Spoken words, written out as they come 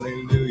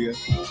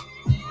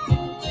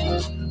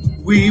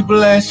We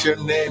bless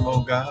your name,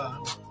 oh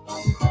God.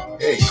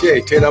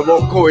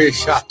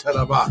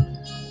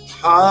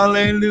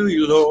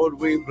 Hallelujah, Lord,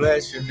 we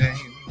bless your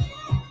name.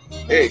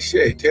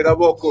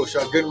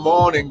 Good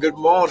morning, good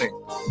morning.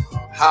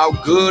 How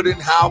good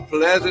and how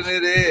pleasant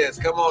it is.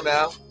 Come on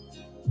now.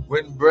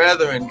 When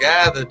brethren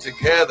gather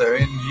together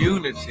in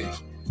unity.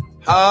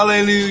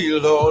 Hallelujah,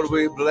 Lord,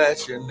 we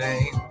bless your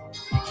name.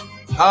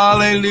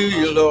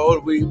 Hallelujah,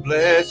 Lord, we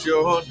bless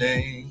your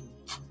name.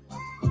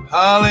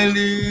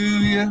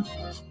 Hallelujah.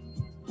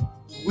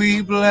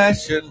 We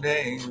bless your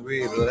name,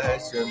 we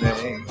bless your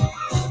name.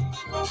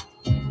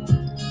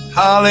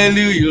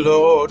 Hallelujah,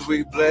 Lord,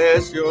 we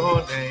bless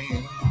your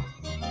name.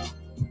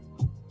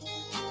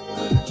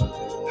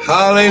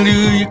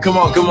 Hallelujah, come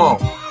on, come on.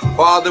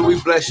 Father, we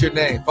bless your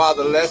name.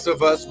 Father, less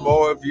of us,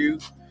 more of you.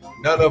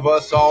 None of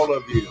us, all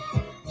of you.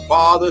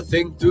 Father,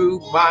 think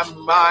through my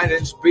mind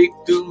and speak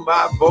through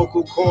my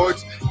vocal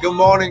cords. Good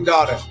morning,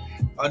 daughter.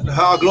 And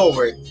our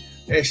glory.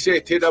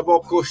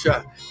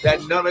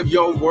 That none of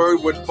your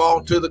word would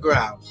fall to the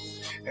ground.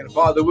 And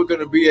Father, we're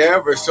going to be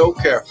ever so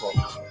careful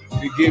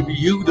to give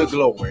you the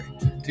glory,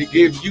 to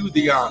give you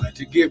the honor,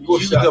 to give you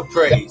the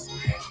praise.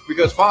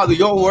 Because Father,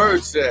 your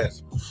word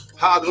says,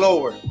 how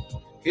glory.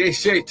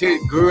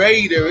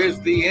 Greater is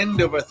the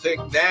end of a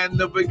thing than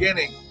the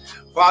beginning.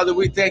 Father,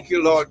 we thank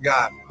you, Lord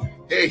God.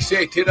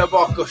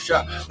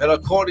 That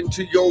according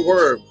to your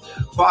word,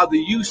 Father,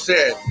 you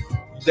said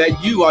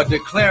that you are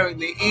declaring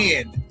the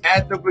end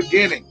at the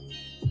beginning.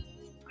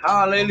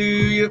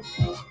 Hallelujah.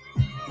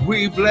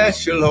 We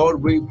bless you,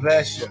 Lord. We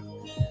bless you.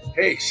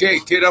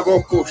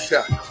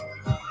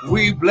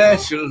 We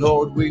bless you,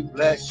 Lord. We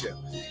bless you.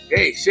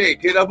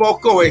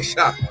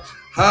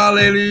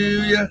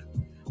 Hallelujah.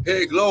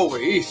 Hey,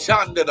 glory.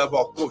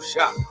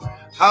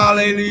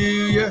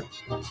 Hallelujah.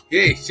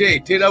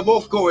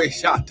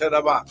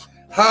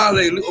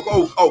 Hallelujah.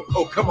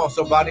 Oh, come on,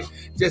 somebody.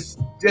 Just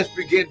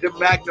begin to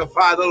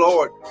magnify the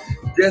Lord.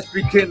 Just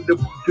begin to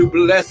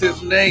bless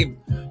his name.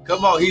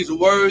 Come on, he's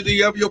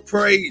worthy of your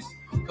praise.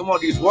 Come on,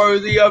 he's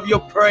worthy of your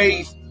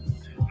praise.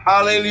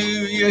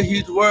 Hallelujah.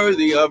 He's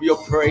worthy of your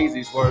praise.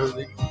 He's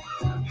worthy.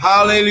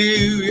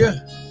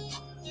 Hallelujah.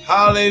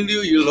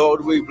 Hallelujah,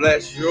 Lord. We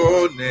bless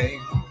your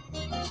name.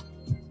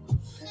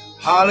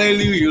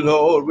 Hallelujah,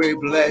 Lord. We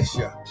bless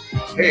you.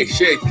 Hey,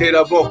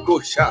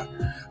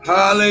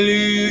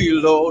 hallelujah,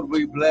 Lord.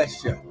 We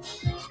bless you.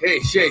 Hey,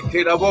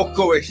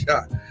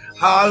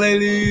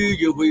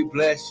 hallelujah. We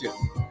bless you.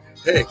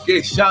 Hey,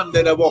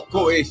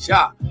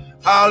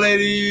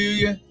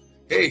 hallelujah.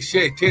 Hey,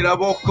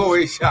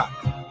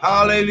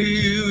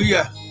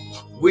 hallelujah.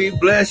 We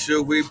bless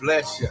you. We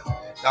bless you.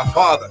 Now,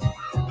 Father,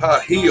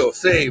 heal,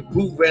 save,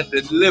 move, and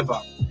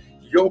deliver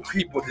your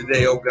people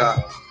today, oh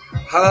God.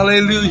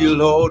 Hallelujah,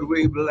 Lord.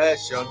 We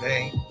bless your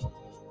name.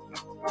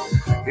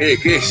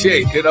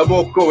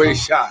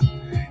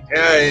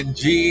 In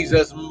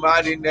Jesus'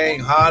 mighty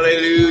name.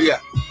 Hallelujah.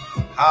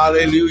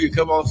 Hallelujah.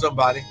 Come on,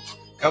 somebody.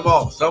 Come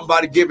on.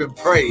 Somebody give him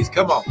praise.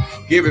 Come on.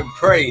 Give him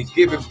praise.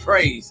 Give him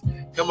praise.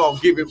 Come on.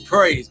 Give him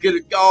praise.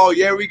 Oh,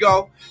 here we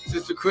go.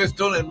 Sister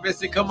Crystal and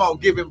Missy, come on.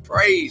 Give him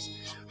praise.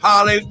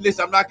 Hallelujah.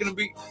 Listen, I'm not going to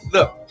be,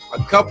 look, a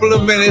couple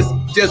of minutes.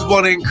 Just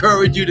want to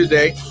encourage you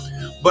today.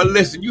 But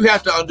listen, you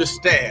have to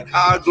understand,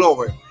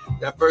 glory,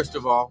 that first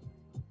of all,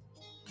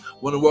 I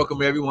want to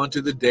welcome everyone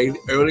to the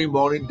early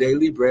morning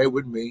daily bread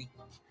with me,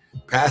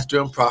 Pastor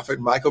and Prophet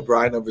Michael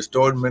Bryan of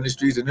Restored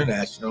Ministries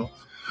International,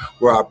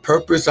 where our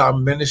purpose, our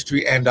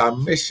ministry, and our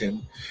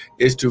mission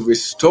is to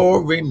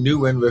restore,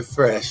 renew, and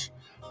refresh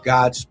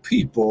God's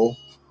people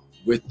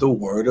with the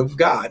word of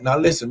God. Now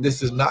listen,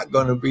 this is not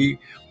going to be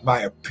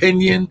my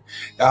opinion.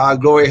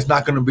 Glory, it's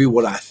not going to be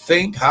what I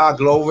think.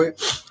 Glory.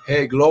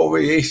 Hey,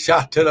 glory.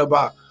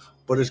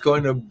 But it's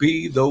going to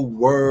be the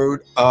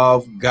word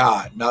of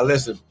God. Now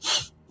listen,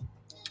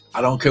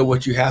 I don't care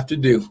what you have to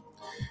do.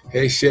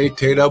 Hey,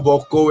 get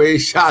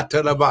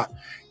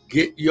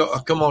your,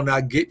 come on now,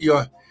 get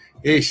your,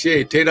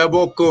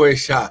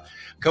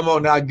 come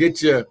on now,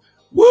 get your,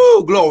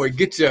 woo, glory,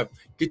 get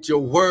your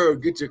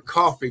word, get your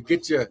coffee,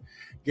 get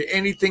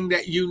anything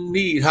that you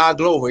need.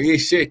 Glory.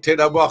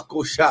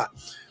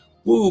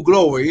 Woo,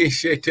 glory.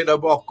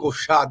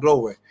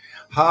 Glory.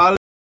 Hallelujah.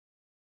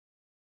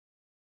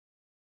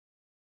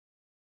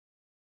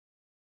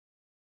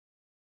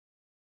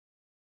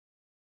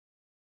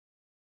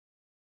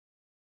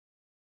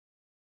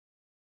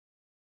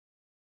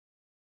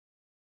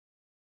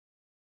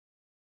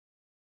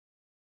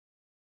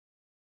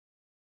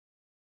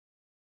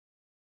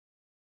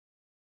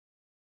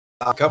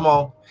 Come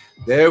on.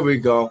 There we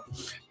go.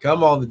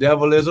 Come on. The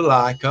devil is a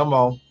lie. Come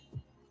on.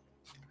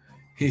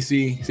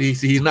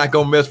 He's not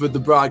going to mess with the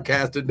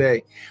broadcast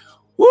today.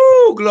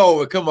 Woo,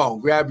 glory. Come on.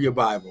 Grab your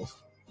Bibles.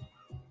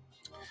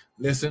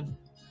 Listen.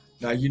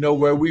 Now, you know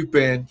where we've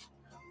been.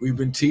 We've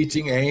been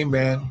teaching,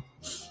 amen.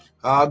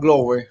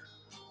 Glory.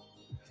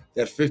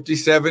 That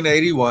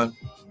 5781,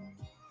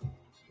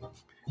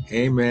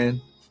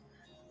 amen,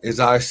 is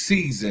our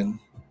season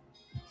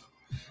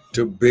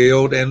to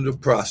build and to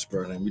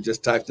prosper. Let me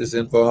just type this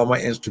in for all my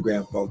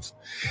Instagram folks.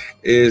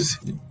 Is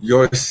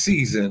your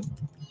season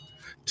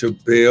to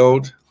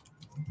build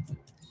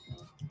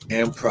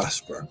and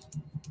prosper.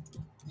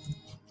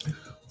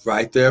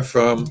 Right there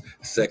from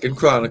 2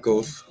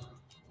 Chronicles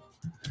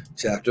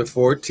chapter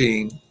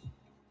 14.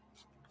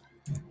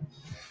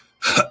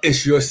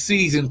 It's your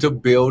season to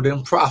build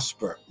and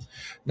prosper.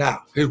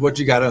 Now, here's what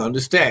you got to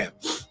understand.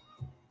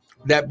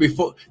 That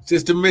before,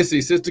 Sister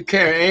Missy, Sister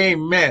Karen,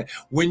 amen.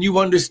 When you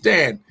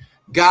understand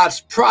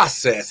God's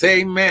process,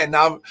 amen.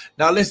 Now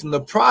listen,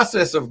 the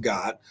process of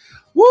God,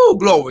 woo,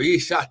 glory.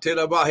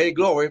 Hey,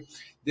 glory.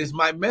 This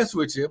might mess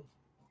with you,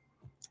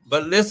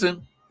 but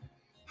listen,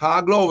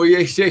 ha, glory.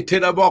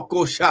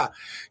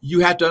 You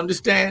have to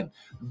understand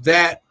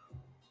that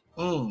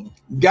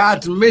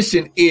God's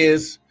mission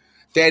is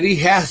that he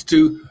has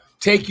to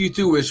take you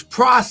through his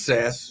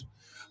process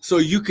so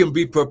you can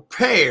be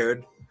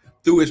prepared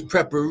through his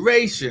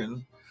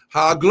preparation,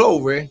 ha,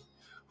 glory,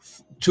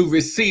 to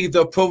receive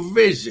the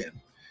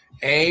provision.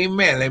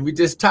 Amen. Let me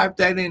just type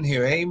that in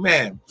here.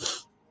 Amen.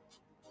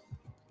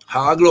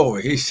 Ha,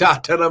 glory. He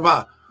shot to the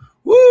mouth.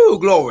 Woo,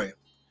 glory.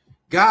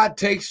 God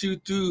takes you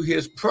through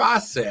his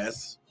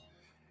process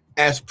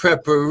as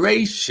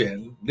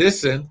preparation.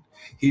 Listen,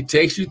 he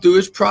takes you through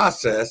his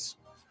process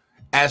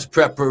as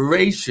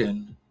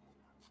preparation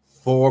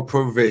for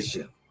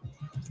provision.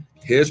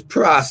 His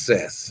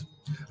process.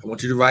 I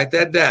want you to write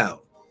that down.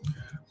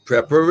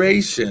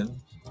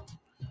 Preparation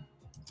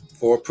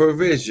for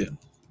provision.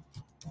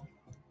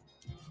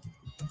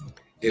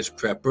 It's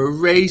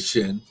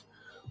preparation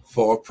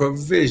for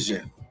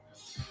provision.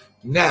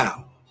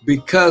 Now,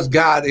 because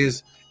God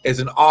is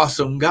an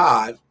awesome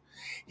God,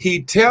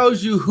 he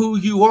tells you who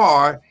you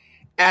are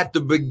at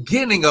the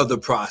beginning of the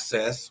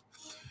process.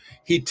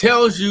 He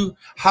tells you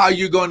how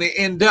you're going to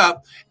end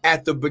up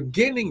at the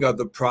beginning of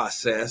the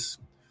process.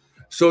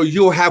 So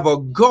you'll have a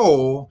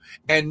goal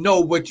and know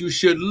what you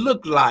should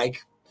look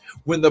like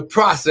when the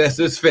process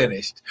is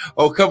finished.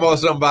 Oh, come on,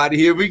 somebody.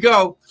 Here we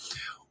go.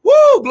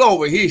 Woo,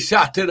 glory. He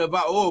shot to the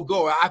bottom. Oh,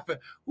 glory.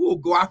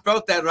 I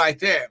felt that right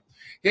there.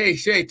 Hey,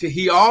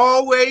 he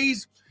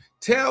always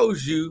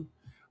tells you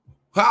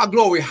how,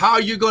 glory, how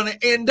you're going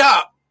to end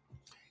up.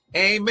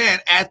 Amen.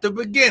 At the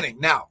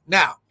beginning. Now,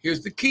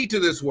 here's the key to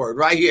this word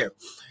right here.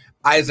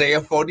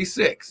 Isaiah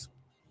 46.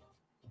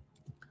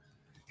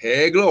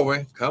 Hey,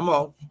 glory. Come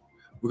on.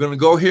 We're going to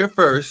go here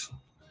first.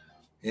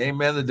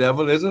 Amen. The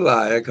devil is a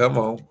liar. Come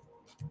on.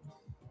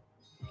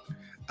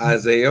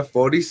 Isaiah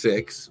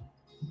 46.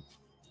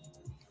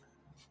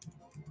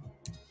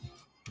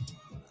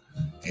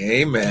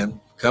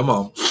 Amen. Come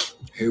on.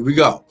 Here we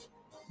go.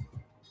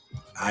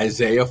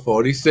 Isaiah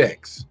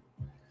 46.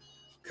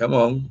 Come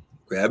on.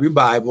 Grab your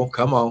Bible.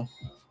 Come on.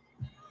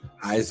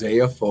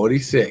 Isaiah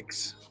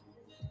 46.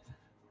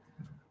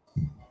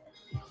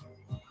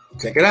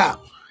 Check it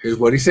out. Here's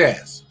what he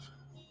says.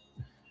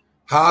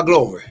 Ha,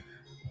 glory.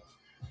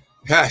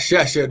 Ha,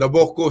 shasha, the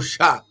boko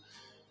sha.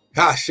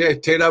 Ha,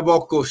 shete, the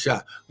boko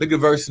sha. Look at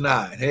verse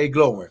 9. Hey,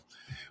 glory.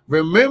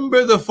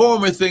 Remember the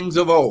former things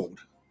of old,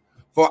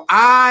 for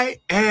I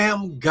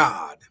am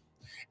God,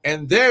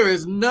 and there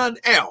is none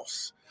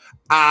else.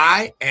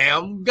 I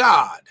am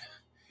God,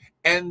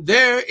 and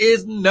there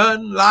is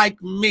none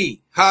like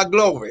me. Ha,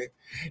 glory.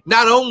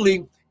 Not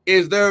only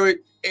is there,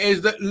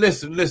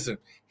 listen.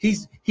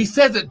 He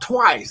says it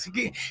twice.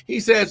 He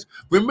says,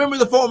 remember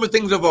the former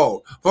things of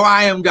old, for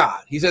I am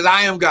God. He says,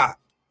 I am God.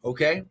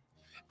 Okay?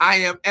 I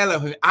am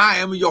Elohim. I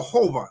am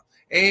Jehovah.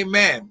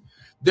 Amen.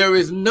 There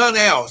is none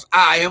else.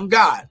 I am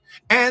God.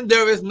 And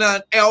there is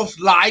none else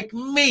like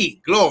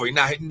me. Glory.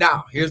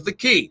 Now, here's the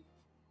key.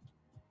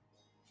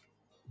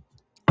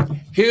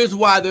 Here's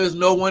why there's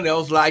no one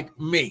else like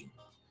me.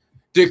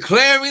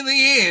 Declaring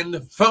the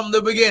end from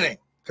the beginning.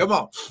 Come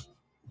on.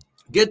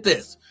 Get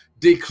this.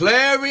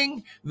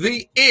 Declaring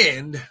the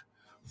end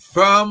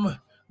from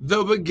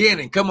the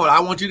beginning. Come on, I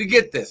want you to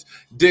get this.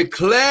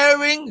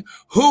 Declaring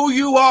who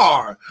you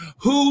are,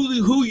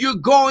 who you're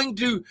going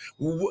to,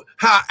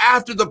 how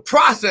after the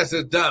process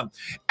is done,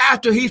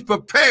 after he's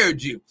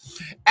prepared you,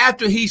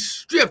 after he's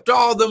stripped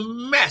all the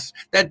mess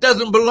that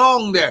doesn't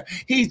belong there.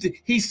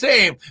 He's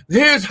saying,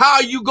 here's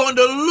how you're going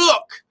to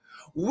look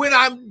when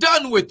I'm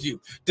done with you.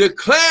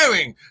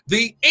 Declaring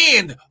the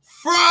end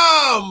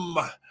from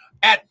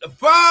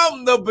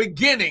the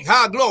beginning.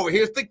 Ha, glory.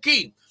 Here's the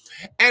key.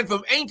 And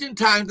from ancient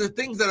times, the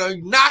things that are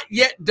not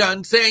yet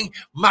done, saying,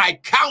 my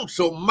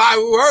counsel, my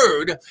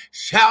word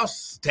shall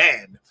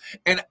stand.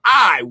 And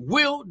I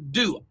will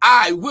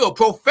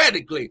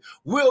prophetically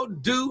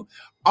do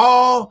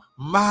all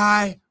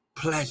my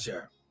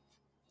pleasure.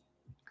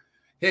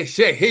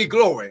 Hey,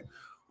 glory.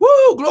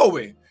 Woo,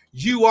 glory.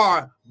 You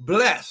are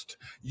blessed.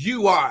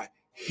 You are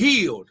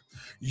healed.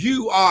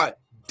 You are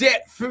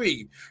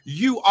debt-free.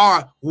 You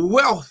are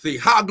wealthy.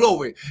 High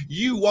glory.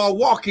 You are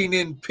walking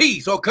in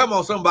peace. Oh, come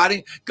on,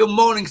 somebody. Good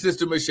morning,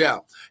 Sister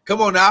Michelle. Come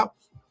on now.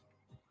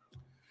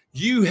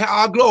 You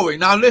have glory.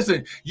 Now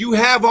listen, you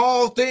have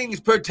all things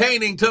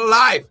pertaining to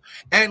life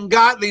and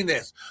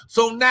godliness.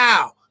 So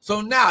now So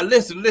now,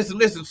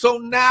 listen. So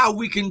now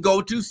we can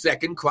go to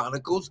 2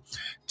 Chronicles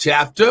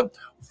chapter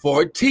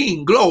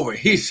 14. Glory.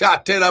 He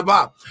shot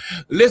about.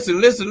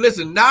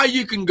 Listen. Now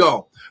you can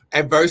go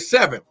at verse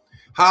 7.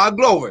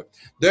 Glory.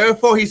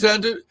 Therefore he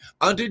said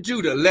unto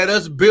Judah, let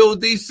us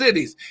build these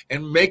cities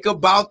and make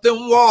about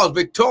them walls.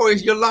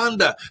 Victorious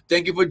Yolanda,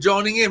 thank you for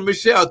joining in.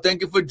 Michelle,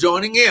 thank you for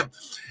joining in.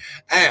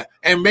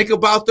 And make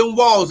about them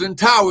walls and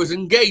towers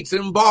and gates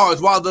and bars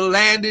while the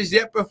land is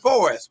yet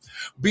before us.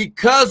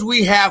 Because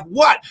we have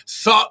what?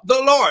 Sought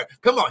the Lord.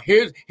 Come on,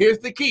 here's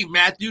the key.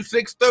 Matthew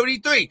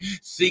 6:33.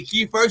 Seek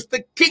ye first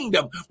the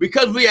kingdom.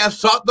 Because we have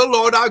sought the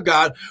Lord our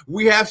God,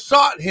 we have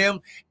sought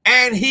him,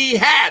 and he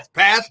has,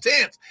 past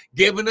tense,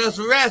 given us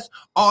rest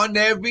on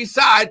every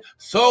side.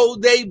 So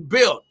they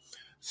built.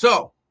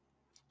 So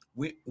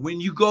when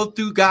you go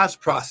through God's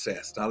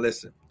process, now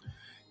listen.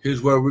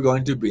 Here's where we're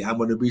going to be. I'm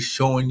going to be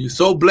showing you.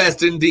 So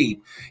blessed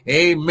indeed.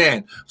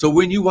 Amen. So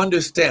when you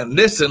understand,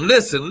 listen. I'm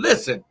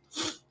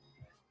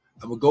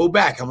going to go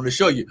back. I'm going to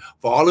show you.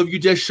 For all of you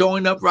just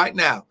showing up right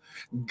now.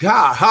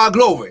 God,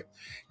 glory.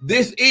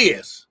 This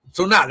is.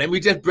 So now let me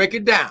just break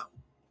it down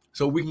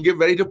so we can get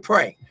ready to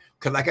pray.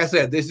 Because like I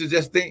said, this is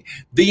just the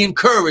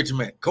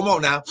encouragement. Come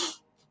on now.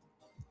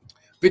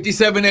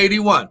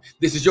 5781.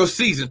 This is your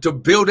season to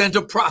build and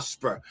to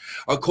prosper.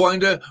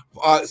 According to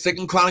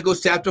 2 Chronicles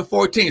chapter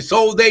 14.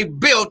 So they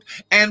built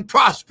and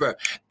prospered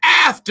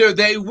after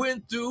they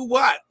went through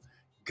what?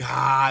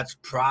 God's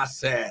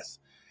process.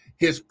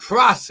 His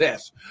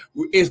process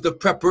is the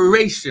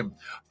preparation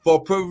for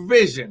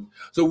provision.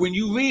 So when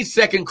you read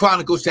 2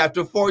 Chronicles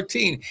chapter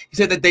 14, he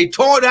said that they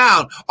tore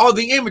down all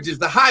the images,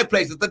 the high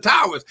places, the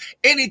towers,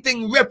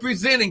 anything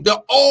representing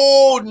the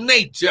old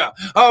nature.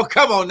 Oh,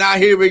 come on now,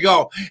 here we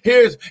go.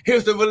 Here's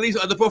the release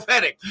of the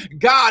prophetic.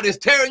 God is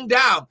tearing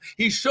down.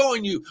 He's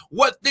showing you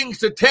what things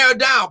to tear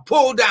down,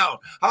 pull down,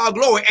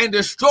 glory, and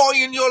destroy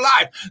in your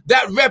life.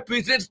 That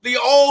represents the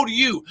old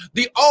you,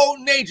 the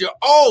old nature.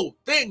 Old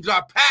things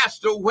are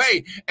passed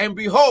away, and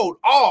behold,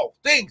 all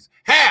things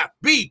have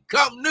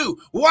become new.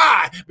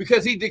 Why?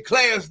 Because he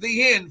declares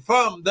the end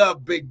from the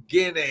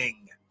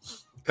beginning.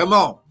 Come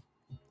on.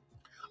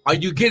 Are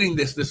you getting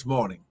this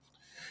morning?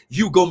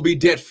 You're going to be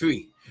debt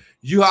free.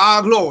 You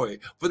are glory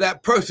for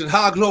that person,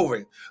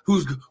 glory,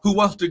 who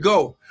wants to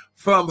go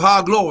from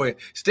glory,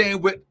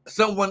 staying with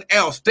someone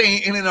else,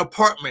 staying in an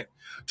apartment,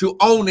 to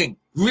owning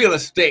real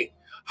estate,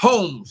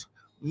 homes.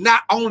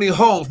 Not only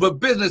homes, but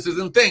businesses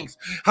and things.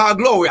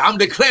 Glory. I'm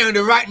declaring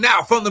it right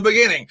now from the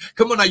beginning.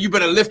 Come on now, you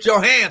better lift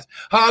your hands.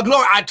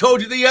 Glory. I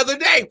told you the other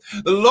day,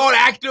 the Lord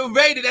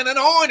activated an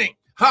anointing.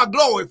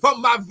 Glory.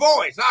 From my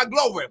voice.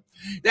 Glory.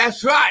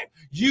 That's right.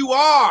 You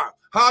are.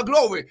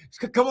 Glory.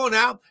 Come on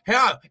now.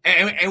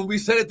 And we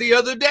said it the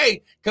other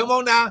day. Come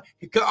on now.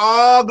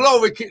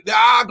 Glory.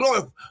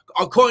 Glory.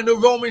 According to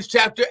Romans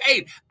chapter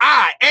 8,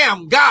 I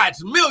am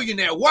God's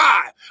millionaire.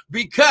 Why?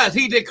 Because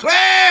he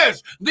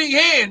declares the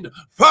end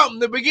from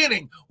the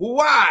beginning.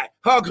 Why?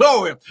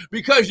 Glory.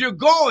 Because you're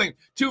going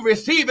to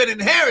receive an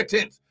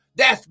inheritance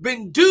that's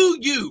been due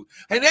you,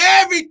 and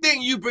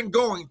everything you've been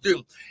going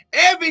through.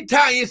 Every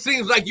time it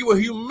seems like you were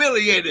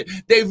humiliated,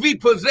 they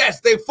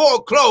repossessed, they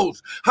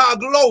foreclosed.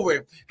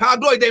 Glory.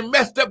 Glory. They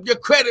messed up your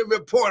credit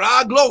report.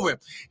 Glory.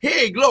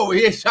 Hey,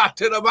 glory. Hey, shot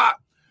to the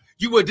box.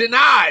 You were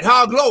denied.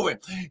 Glory.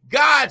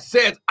 God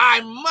says,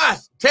 I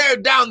must tear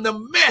down the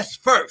mess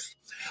first.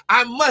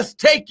 I must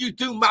take you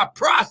through my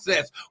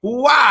process.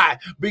 Why?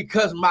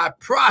 Because my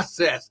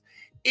process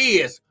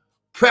is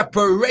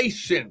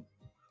preparation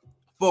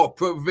for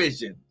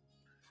provision.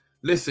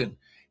 Listen,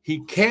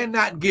 he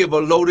cannot give a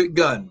loaded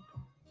gun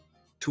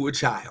to a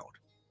child.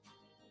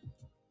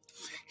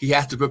 He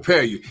has to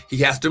prepare you. He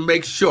has to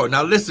make sure.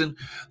 Now listen,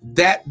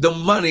 that the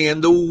money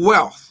and the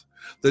wealth,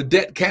 the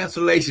debt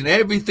cancellation,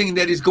 everything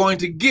that he's going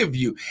to give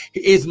you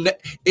is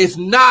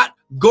not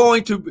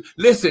going to,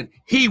 listen,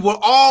 he will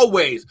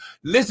always,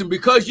 listen,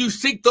 because you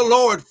seek the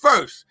Lord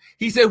first.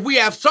 He said, we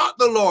have sought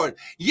the Lord.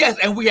 Yes,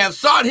 and we have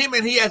sought him,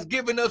 and he has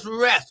given us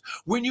rest.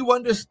 When you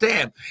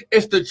understand,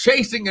 it's the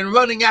chasing and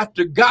running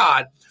after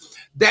God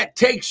that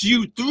takes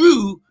you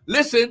through,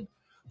 listen,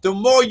 the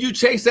more you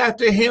chase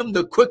after him,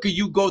 the quicker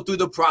you go through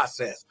the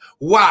process.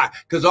 Why?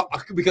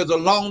 Because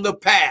along the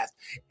path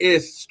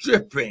is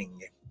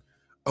stripping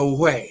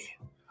away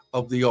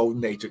of the old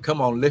nature.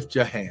 Come on, lift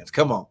your hands.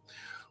 Come on.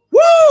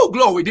 Woo!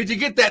 Glory. Did you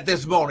get that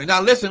this morning?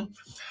 Now listen,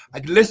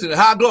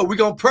 glory. We're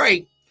going to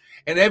pray.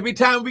 And every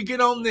time we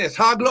get on this,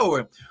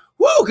 glory.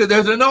 Woo! Because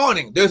there's an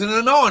anointing. There's an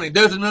anointing.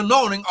 There's an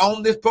anointing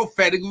on this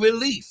prophetic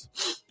release.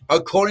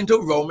 According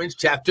to Romans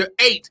chapter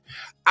 8.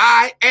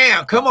 I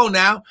am. Come on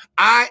now.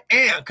 I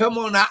am. Come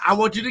on now. I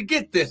want you to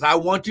get this. I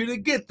want you to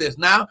get this.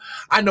 Now,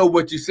 I know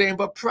what you're saying,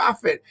 but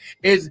prophet,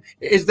 is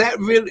that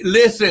really?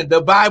 Listen,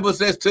 the Bible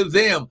says to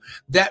them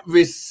that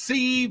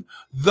receive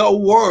the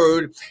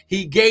word,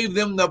 he gave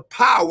them the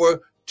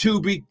power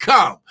to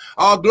become.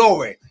 All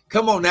glory.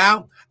 Come on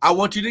now. I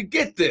want you to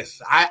get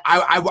this.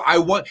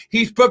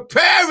 He's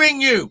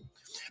preparing you.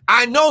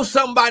 I know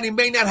somebody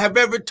may not have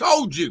ever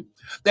told you.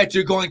 that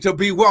you're going to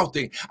be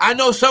wealthy. I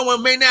know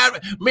someone may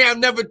have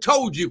never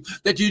told you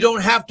that you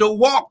don't have to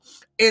walk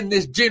in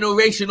this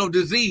generational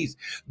disease,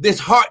 this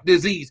heart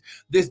disease,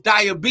 this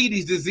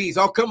diabetes disease.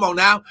 Oh, come on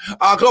now.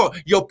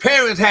 Your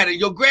parents had it.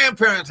 Your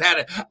grandparents had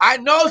it. I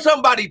know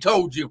somebody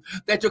told you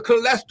that your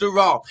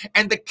cholesterol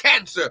and the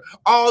cancer,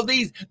 all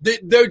these,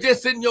 they're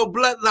just in your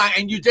bloodline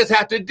and you just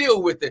have to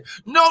deal with it.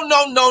 No.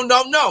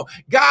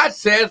 God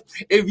says,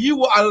 if you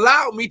will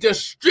allow me to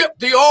strip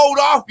the old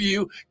off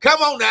you,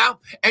 come on now,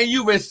 and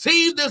you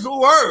receive this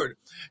word.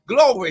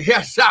 Glory.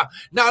 Yes,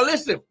 now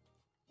listen.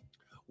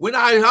 First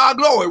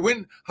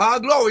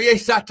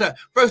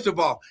of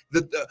all,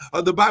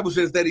 the Bible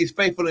says that he's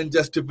faithful and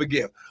just to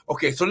forgive.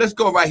 Okay, so let's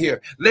go right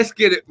here. Let's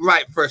get it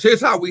right first.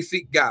 Here's how we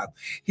seek God.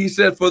 He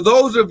said, for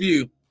those of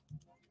you,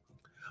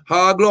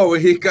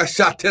 glory,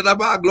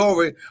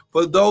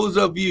 for those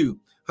of you,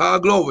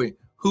 glory,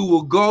 who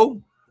will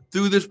go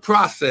through this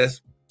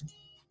process,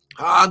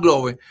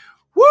 glory,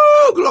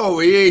 woo,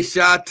 glory,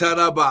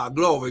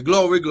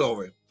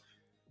 glory.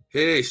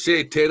 Hey,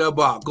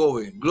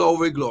 glory.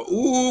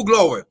 Ooh,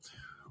 glory.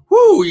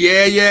 Woo,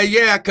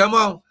 yeah. Come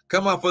on.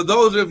 For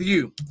those of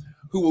you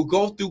who will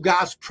go through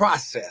God's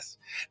process.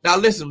 Now,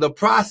 listen, the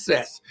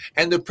process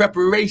and the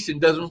preparation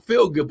doesn't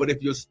feel good, but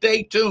if you'll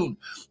stay tuned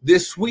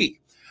this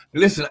week,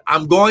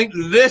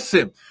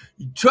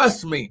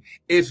 trust me,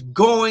 it's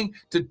going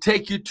to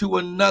take you to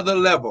another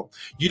level.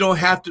 You don't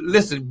have to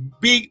listen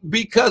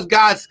because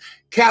God's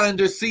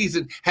calendar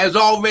season has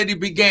already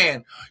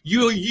began.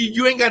 You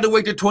ain't got to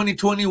wait till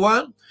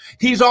 2021.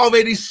 He's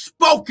already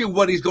spoken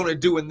what he's going to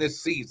do in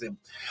this season.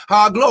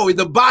 Glory.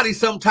 The body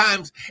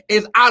sometimes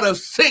is out of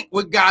sync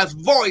with God's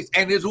voice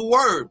and his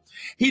word.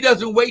 He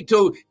doesn't wait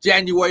till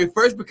January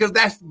 1st because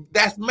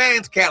that's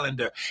man's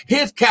calendar.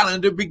 His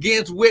calendar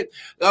begins with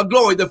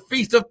glory, the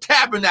Feast of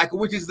Tabernacle,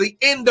 which is the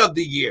end of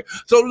the year.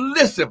 So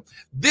listen,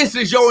 this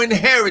is your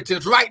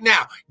inheritance right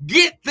now.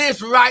 Get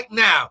this right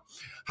now.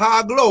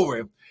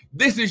 Glory.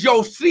 This is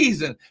your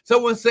season.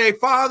 Someone say,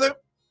 Father,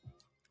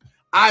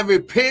 I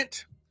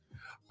repent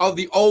of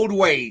the old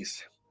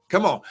ways.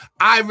 Come on.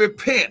 I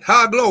repent.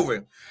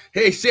 Glory.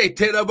 Hey, say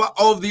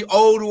of the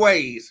old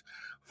ways.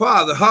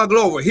 Father,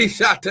 glory. He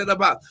shot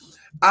about.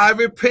 I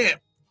repent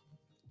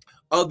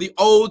of the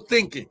old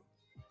thinking.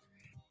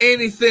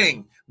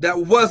 Anything that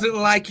wasn't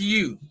like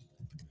you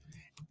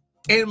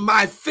in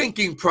my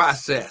thinking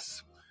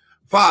process.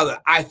 Father,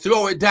 I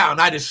throw it down.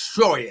 I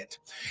destroy it.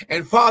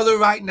 And Father,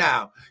 right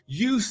now,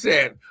 you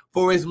said,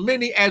 for as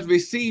many as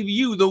receive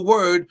you, the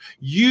word,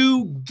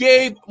 you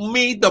gave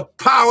me the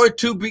power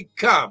to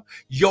become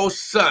your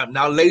son.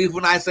 Now, ladies,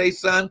 when I say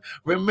son,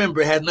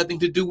 remember, it has nothing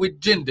to do with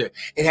gender.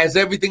 It has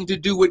everything to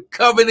do with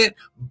covenant,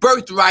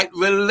 birthright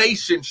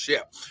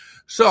relationship.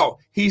 So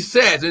he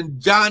says in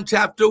John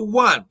chapter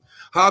 1,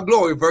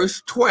 glory,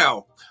 verse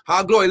 12,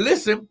 glory,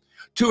 listen.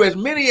 To as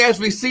many as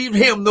received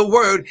him, the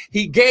word,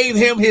 he gave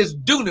him his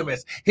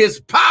dunamis, his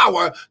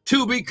power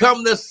to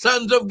become the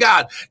sons of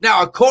God.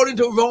 Now, according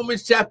to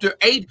Romans chapter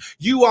 8,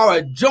 you are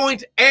a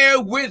joint heir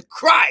with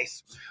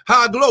Christ.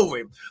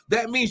 Glory.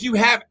 That means you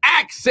have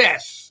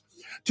access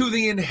to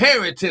the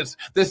inheritance,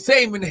 the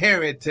same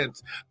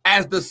inheritance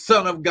as the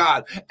Son of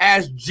God,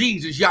 as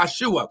Jesus,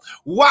 Yeshua.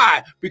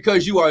 Why?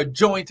 Because you are a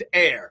joint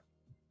heir.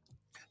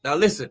 Now,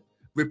 listen,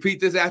 repeat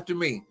this after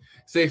me.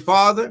 Say,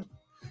 Father,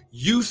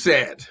 you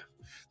said,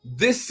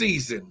 this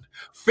season,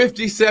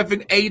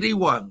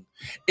 5781,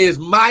 is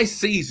my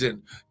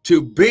season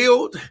to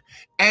build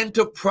and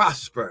to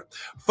prosper.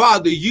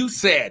 Father, you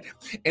said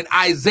in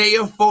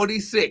Isaiah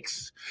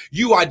 46,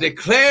 you are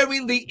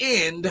declaring the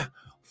end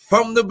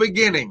from the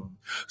beginning.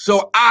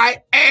 So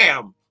I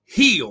am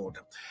healed.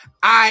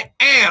 I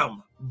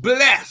am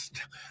blessed.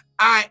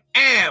 I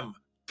am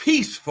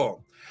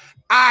peaceful.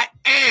 I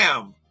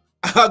am,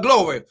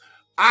 glory,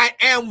 I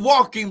am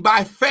walking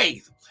by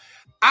faith.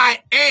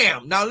 I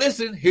am. Now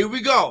listen, here we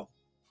go.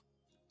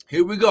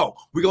 We're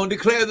going to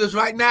declare this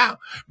right now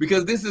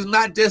because this is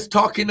not just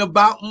talking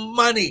about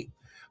money.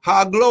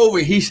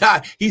 Glory. He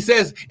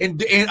says in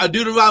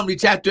Deuteronomy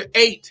chapter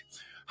 8,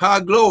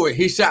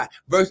 glory.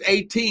 Verse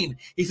 18.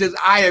 He says,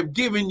 I have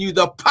given you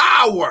the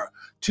power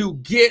to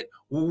get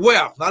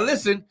wealth. Now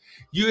listen,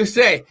 you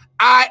say,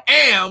 I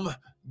am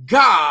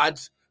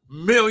God's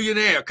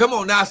millionaire. Come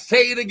on now,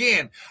 say it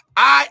again.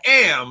 I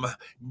am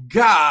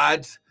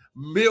God's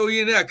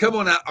millionaire. Come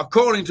on now,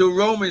 according to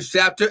Romans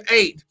chapter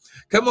 8.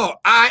 Come on,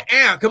 I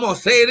am. Come on,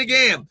 say it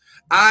again.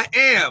 I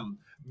am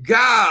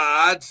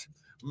God's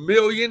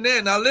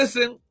millionaire. Now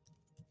listen,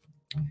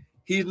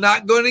 he's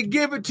not going to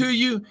give it to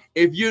you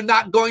if you're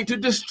not going to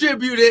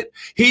distribute it.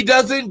 He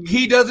doesn't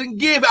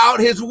give out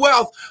his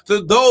wealth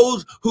to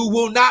those who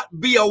will not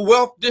be a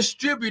wealth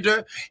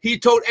distributor. He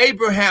told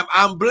Abraham,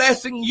 I'm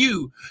blessing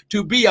you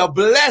to be a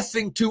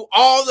blessing to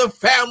all the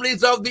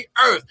families of the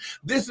earth.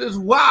 This is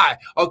why,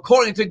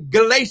 according to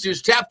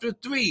Galatians chapter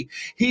 3,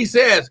 he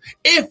says,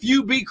 if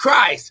you be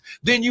Christ,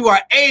 then you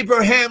are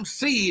Abraham's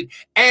seed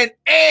and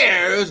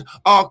heirs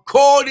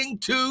according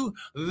to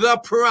the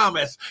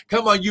promise.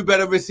 Come on, you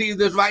better receive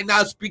this right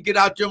now. Speak it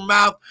out your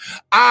mouth.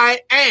 I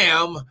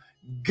am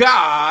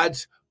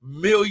God's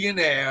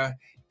millionaire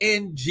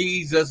in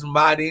Jesus'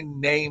 mighty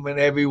name. And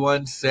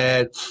everyone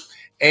said,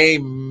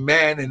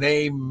 amen and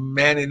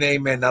amen and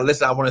amen. Now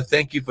listen, I want to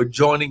thank you for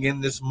joining in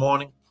this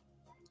morning.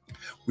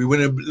 We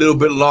went a little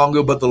bit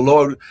longer, but the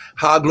Lord,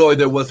 how glory,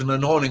 there was an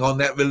anointing on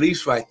that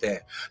release right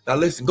there. Now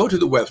listen, go to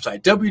the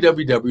website,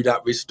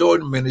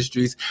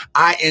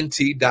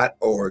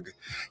 www.restoredministriesint.org.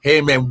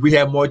 Hey man, we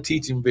have more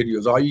teaching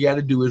videos. All you got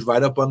to do is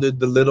right up under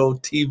the little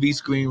TV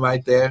screen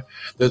right there.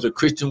 There's a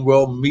Christian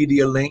World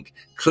Media link.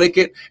 Click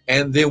it,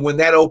 and then when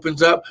that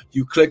opens up,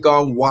 you click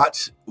on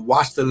watch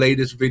the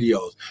latest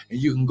videos, and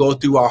you can go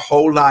through our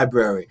whole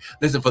library.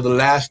 Listen, for the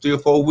last 3 or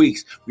 4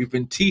 weeks, we've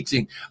been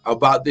teaching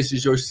about this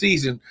is your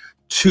season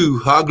to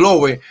how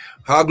glory,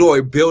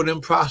 build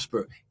and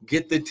prosper.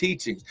 Get the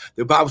teachings.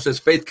 The Bible says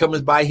faith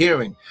comes by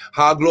hearing.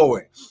 How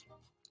glory.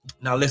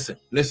 Now listen.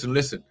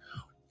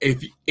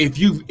 If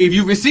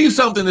you receive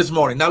something this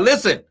morning, now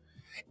listen,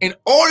 in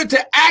order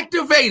to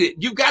activate it,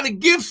 you've got to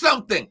give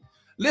something.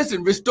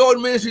 Listen,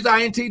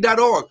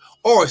 restoredministriesint.org,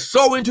 or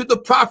sow into the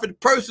prophet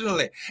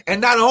personally.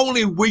 And not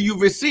only will you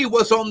receive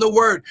what's on the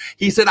word,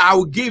 he said, I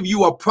will give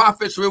you a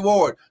prophet's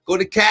reward. Go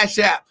to Cash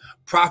App,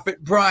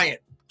 Prophet Bryant.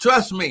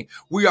 Trust me,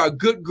 we are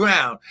good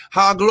ground.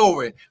 How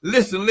glory.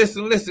 Listen.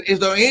 Is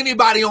there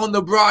anybody on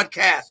the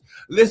broadcast?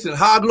 Listen,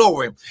 how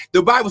glory.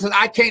 The Bible says,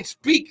 I can't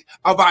speak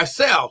of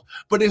ourselves,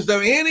 but is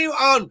there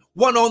anyone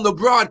on the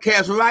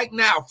broadcast right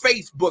now,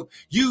 Facebook,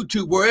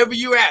 YouTube, wherever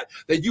you're at,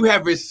 that you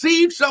have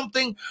received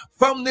something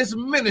from this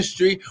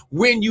ministry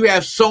when you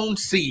have sown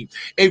seed?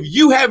 If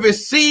you have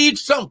received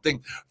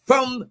something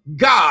from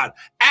God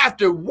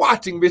after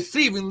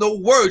receiving the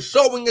word,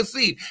 sowing a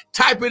seed,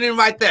 type it in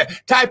right there.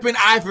 Type in,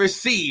 I've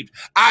received.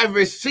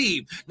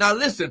 Now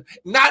listen,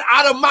 not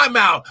out of my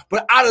mouth,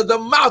 but out of the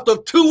mouth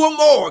of 2 or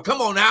more.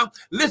 Come on now.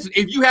 Listen,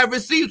 if you have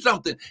received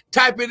something,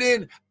 type it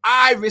in,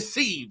 I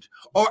received.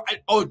 Or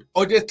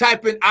just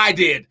type in, I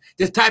did.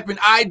 Just type in,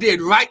 I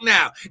did right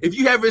now. If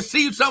you have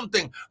received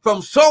something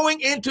from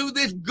sowing into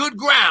this good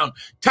ground,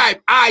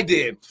 type, I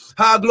did.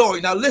 How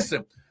glory. Now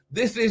listen,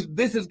 this is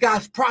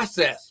God's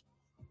process.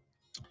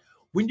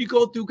 When you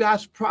go through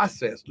God's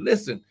process,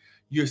 listen,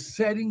 you're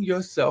setting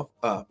yourself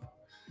up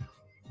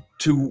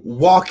to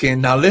walk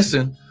in,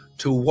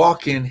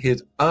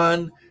 his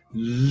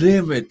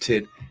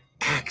unlimited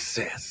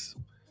access.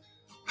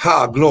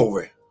 Ha,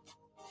 glory.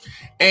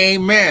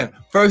 Amen.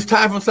 First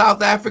time from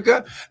South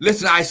Africa.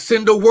 Listen, I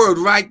send a word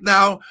right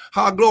now,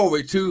 ha,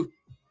 glory, to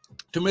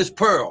Miss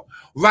Pearl.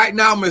 Right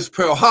now, Miss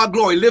Pearl, ha,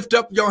 glory, lift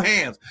up your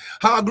hands.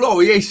 Ha,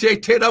 glory,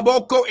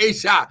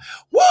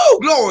 woo,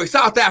 glory,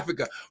 South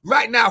Africa.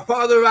 Right now,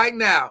 Father, right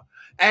now,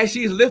 as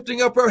she's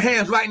lifting up her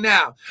hands right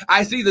now,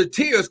 I see the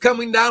tears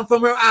coming down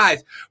from her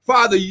eyes.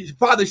 Father,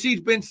 she's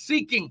been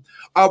seeking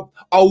a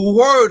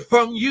word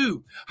from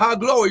you. How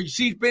glory,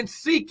 she's been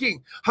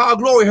seeking, how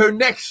glory, her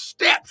next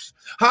steps.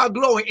 How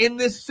glory in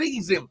this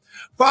season.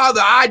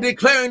 Father, I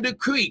declare and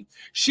decree,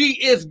 she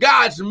is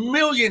God's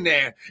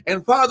millionaire.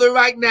 And Father,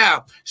 right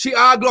now,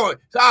 glory,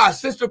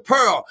 Sister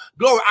Pearl,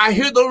 glory, I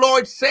hear the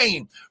Lord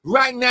saying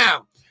right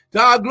now,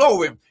 God,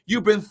 glory,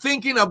 you've been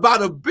thinking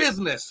about a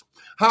business.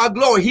 How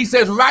glory, he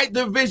says, write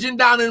the vision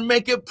down and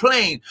make it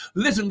plain.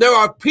 Listen, there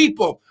are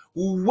people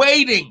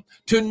waiting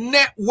to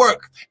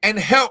network and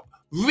help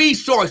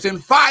resource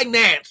and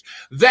finance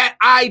that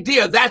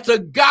idea. That's a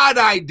God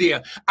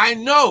idea. I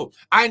know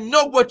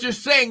what you're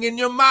saying in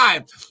your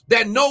mind,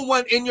 that no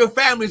one in your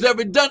family has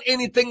ever done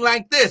anything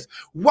like this.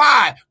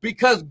 Why?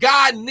 Because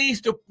God needs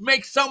to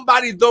make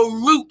somebody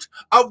the root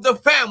of the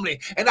family.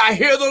 And I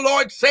hear the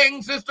Lord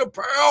saying, Sister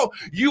Pearl,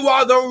 you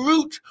are the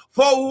root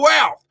for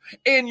wealth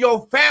in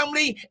your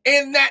family,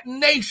 in that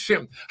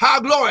nation.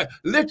 How glory,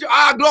 lift your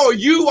glory.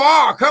 You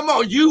are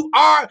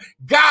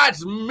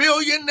God's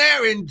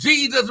millionaire in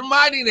Jesus'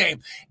 mighty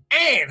name.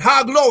 And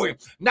how glory,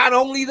 not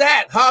only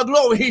that, how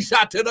glory, he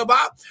shot to the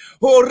bottom.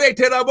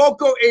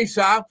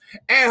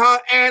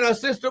 And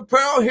Sister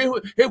Pearl, hear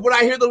what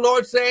I hear the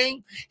Lord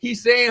saying.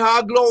 He's saying,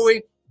 how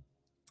glory,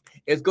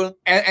 it's going,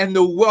 and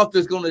the wealth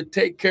is going to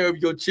take care of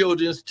your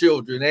children's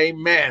children.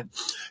 Amen.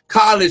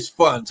 College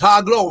funds,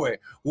 high glory,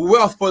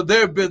 wealth for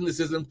their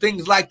businesses and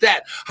things like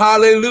that.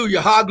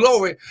 Hallelujah. High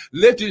glory.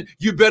 Listen,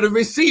 you better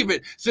receive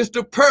it.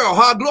 Sister Pearl,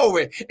 high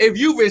glory. If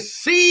you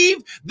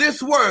receive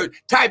this word,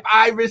 type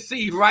I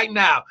receive right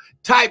now.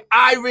 Type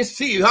I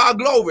receive. High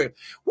glory.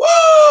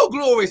 Woo,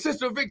 glory.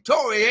 Sister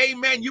Victoria,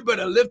 amen. You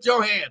better lift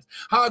your hands.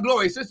 High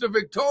glory. Sister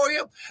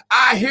Victoria,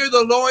 I hear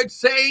the Lord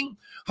saying,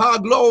 high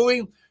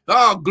glory,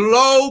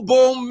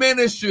 global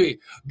ministry.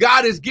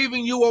 God is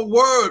giving you a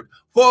word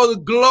for the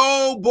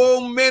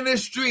global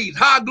ministries.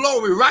 High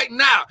glory right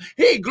now.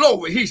 Hey,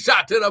 glory. He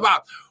shot to the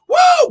mouth.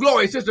 Woo,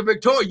 glory. Sister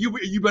Victoria,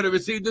 you better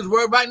receive this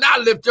word right now.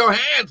 Lift your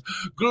hands.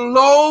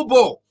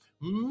 Global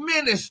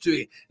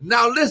ministry.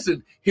 Now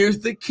listen, here's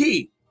the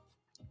key.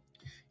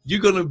 You're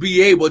going to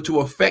be able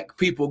to affect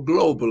people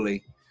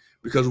globally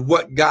because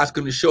what God's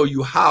going to show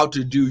you how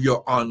to do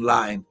your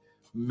online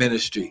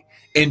ministry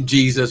in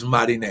Jesus'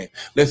 mighty name.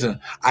 Listen,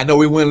 I know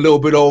we went a little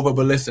bit over,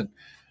 but listen,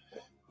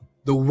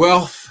 the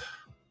wealth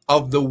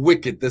of the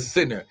wicked, the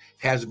sinner,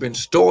 has been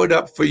stored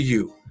up for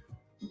you.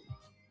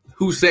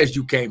 Who says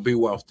you can't be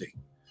wealthy?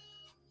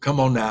 Come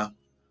on now.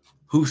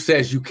 Who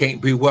says you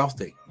can't be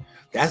wealthy?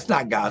 That's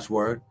not God's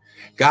word.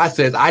 God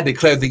says, I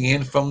declare the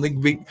end from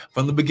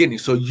the beginning.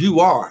 So you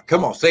are.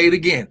 Come on, say it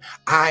again.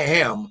 I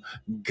am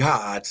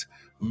God's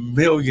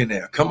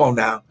millionaire. Come on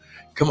now.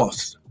 Come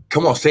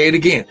on, say it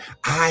again.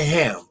 I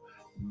am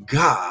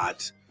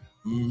God's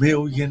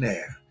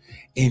millionaire.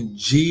 In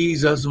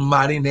Jesus'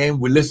 mighty name,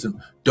 we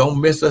listen.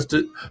 Don't miss us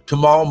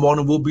tomorrow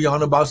morning. We'll be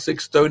on about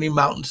 6:30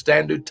 Mountain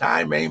Standard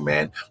Time.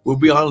 Amen. We'll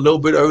be on a little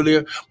bit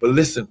earlier. But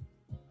listen,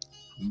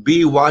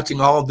 be watching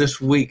all this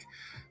week.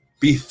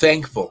 Be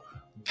thankful.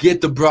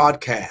 Get the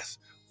broadcast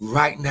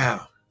right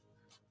now.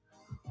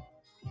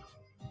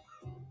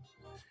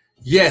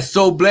 Yes,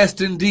 so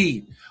blessed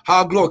indeed.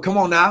 High glory. Come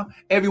on now.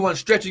 Everyone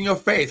stretching your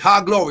faith.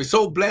 High glory.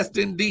 So blessed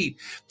indeed.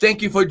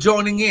 Thank you for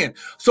joining in.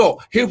 So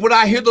here's what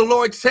I hear the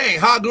Lord saying.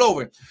 High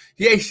glory.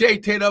 Here's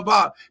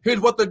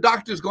what the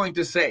doctor's going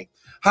to say.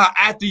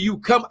 After you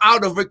come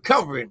out of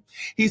recovering,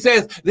 he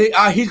says,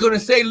 he's going to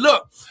say,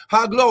 look,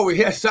 high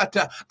glory.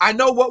 I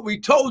know what we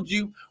told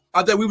you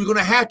that we were going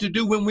to have to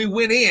do when we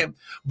went in.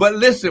 But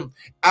listen,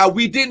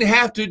 we didn't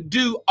have to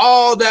do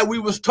all that we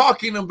was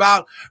talking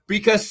about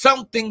because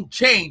something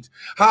changed.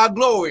 Our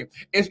glory.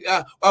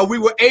 We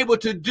were able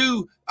to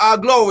do our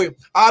glory.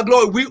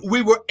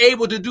 We were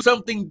able to do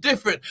something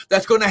different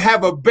that's going to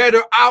have a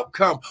better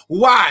outcome.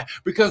 Why?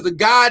 Because the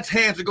God's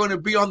hands are going to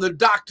be on the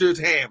doctor's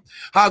hand.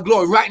 Our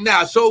glory. Right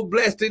now, so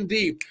blessed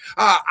indeed.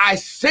 I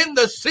send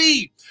the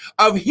seed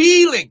of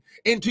healing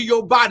into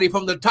your body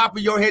from the top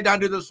of your head down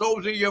to the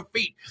soles of your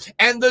feet.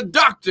 And the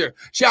doctor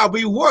shall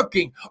be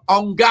working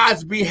on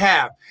God's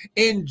behalf.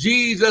 In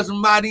Jesus'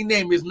 mighty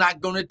name, it's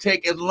not going to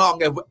take as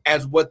long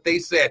as what they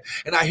said.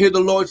 And I hear the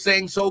Lord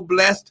saying, so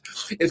blessed,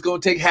 it's going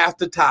to take half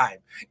the time.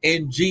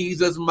 In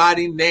Jesus'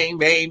 mighty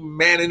name,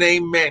 amen and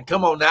amen.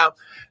 Come on now.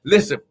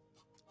 Listen.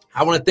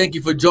 I want to thank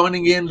you for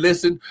joining in.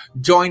 Listen,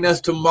 join us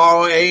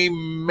tomorrow.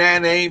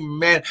 Amen.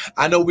 Amen.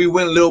 I know we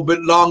went a little bit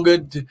longer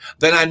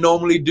than I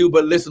normally do,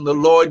 but listen, the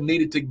Lord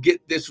needed to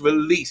get this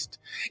released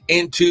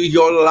into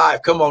your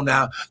life. Come on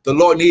now. The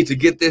Lord needed to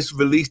get this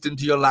released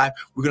into your life.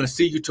 We're going to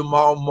see you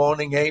tomorrow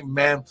morning.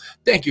 Amen.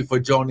 Thank you for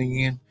joining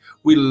in.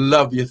 We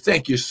love you.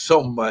 Thank you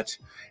so much.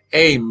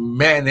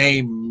 Amen,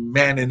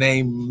 amen, and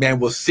amen.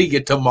 We'll see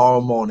you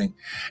tomorrow morning.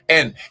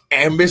 And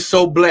we're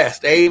so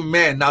blessed.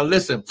 Amen. Now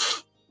listen.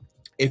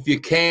 If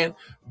you can,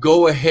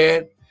 go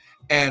ahead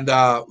and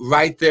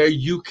right there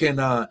you can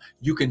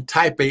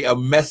type a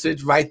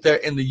message right there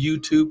in the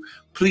YouTube.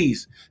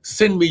 Please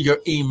send me your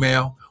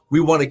email.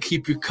 We want to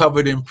keep you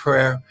covered in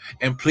prayer.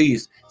 And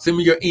please send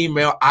me your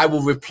email. I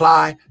will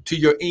reply to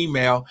your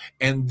email.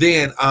 And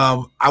then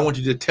I want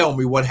you to tell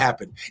me what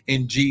happened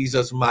in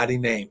Jesus' mighty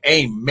name.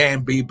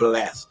 Amen. Be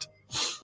blessed.